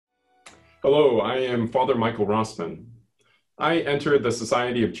Hello, I am Father Michael Rossman. I entered the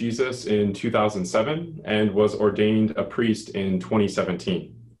Society of Jesus in 2007 and was ordained a priest in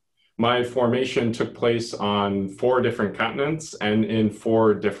 2017. My formation took place on 4 different continents and in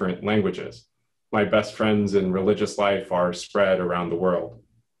 4 different languages. My best friends in religious life are spread around the world.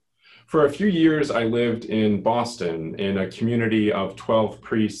 For a few years, I lived in Boston in a community of 12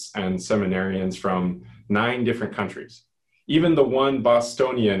 priests and seminarians from 9 different countries. Even the one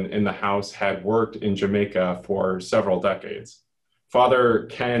Bostonian in the house had worked in Jamaica for several decades. Father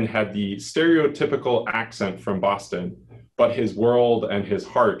Ken had the stereotypical accent from Boston, but his world and his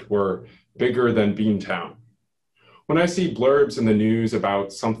heart were bigger than Beantown. When I see blurbs in the news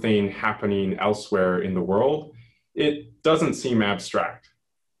about something happening elsewhere in the world, it doesn't seem abstract.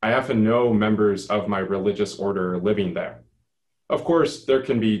 I often know members of my religious order living there. Of course, there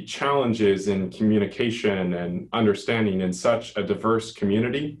can be challenges in communication and understanding in such a diverse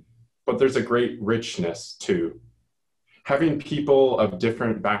community, but there's a great richness too. Having people of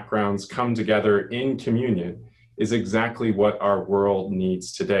different backgrounds come together in communion is exactly what our world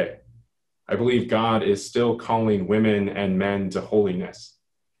needs today. I believe God is still calling women and men to holiness,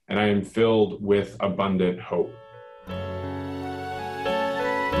 and I am filled with abundant hope.